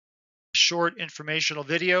Short informational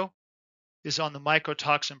video is on the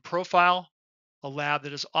mycotoxin profile, a lab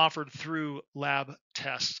that is offered through Lab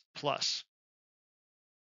Test Plus.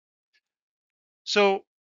 So,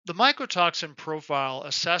 the mycotoxin profile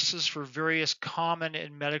assesses for various common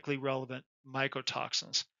and medically relevant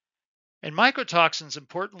mycotoxins. And mycotoxins,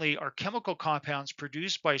 importantly, are chemical compounds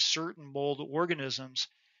produced by certain mold organisms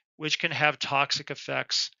which can have toxic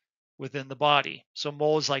effects within the body. So,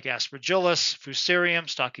 molds like Aspergillus, Fusarium,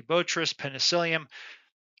 Stachybotrys, Penicillium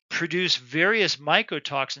produce various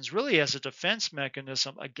mycotoxins really as a defense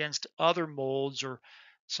mechanism against other molds or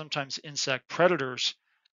sometimes insect predators.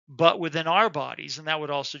 But within our bodies, and that would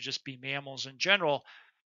also just be mammals in general,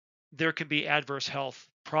 there can be adverse health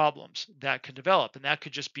problems that can develop. And that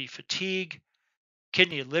could just be fatigue,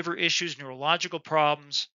 kidney and liver issues, neurological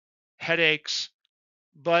problems, headaches.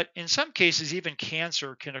 But in some cases, even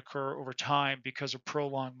cancer can occur over time because of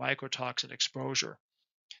prolonged mycotoxin exposure.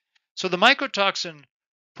 So the mycotoxin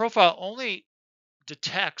profile only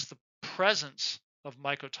detects the presence of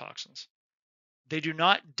mycotoxins. They do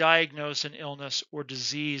not diagnose an illness or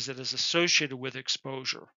disease that is associated with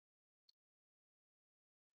exposure.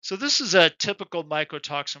 So this is a typical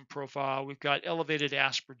mycotoxin profile. We've got elevated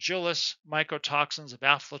aspergillus, mycotoxins of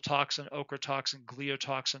aflatoxin, ochratoxin,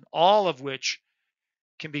 gliotoxin, all of which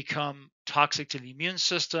can become toxic to the immune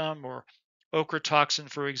system, or ochratoxin,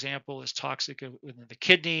 for example, is toxic within the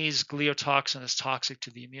kidneys. Gliotoxin is toxic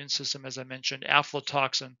to the immune system, as I mentioned.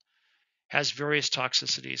 Aflatoxin has various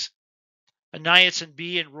toxicities. Niacin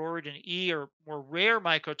B and roridan E are more rare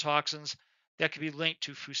mycotoxins that can be linked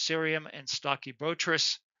to Fusarium and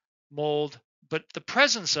Stachybotrys mold, but the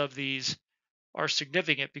presence of these are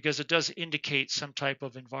significant because it does indicate some type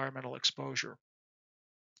of environmental exposure.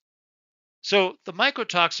 So the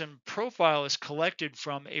mycotoxin profile is collected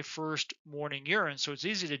from a first morning urine, so it's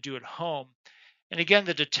easy to do at home. And again,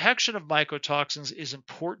 the detection of mycotoxins is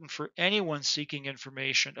important for anyone seeking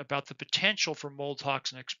information about the potential for mold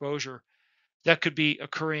toxin exposure that could be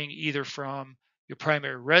occurring either from your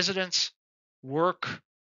primary residence, work,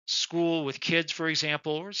 school with kids, for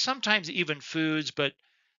example, or sometimes even foods, but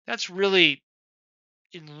that's really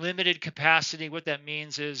in limited capacity. What that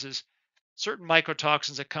means is certain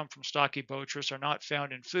mycotoxins that come from Stachybotrys are not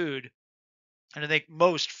found in food. And I think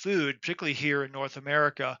most food, particularly here in North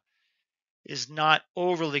America, is not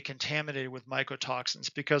overly contaminated with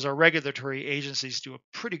mycotoxins because our regulatory agencies do a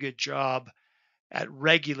pretty good job at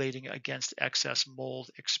regulating against excess mold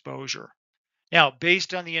exposure. Now,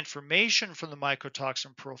 based on the information from the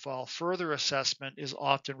mycotoxin profile, further assessment is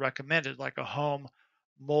often recommended, like a home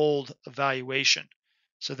mold evaluation.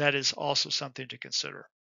 So, that is also something to consider.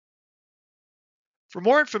 For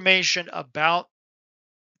more information about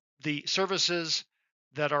the services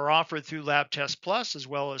that are offered through Lab Test Plus, as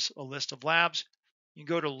well as a list of labs, you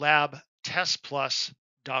can go to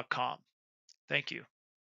labtestplus.com. Thank you.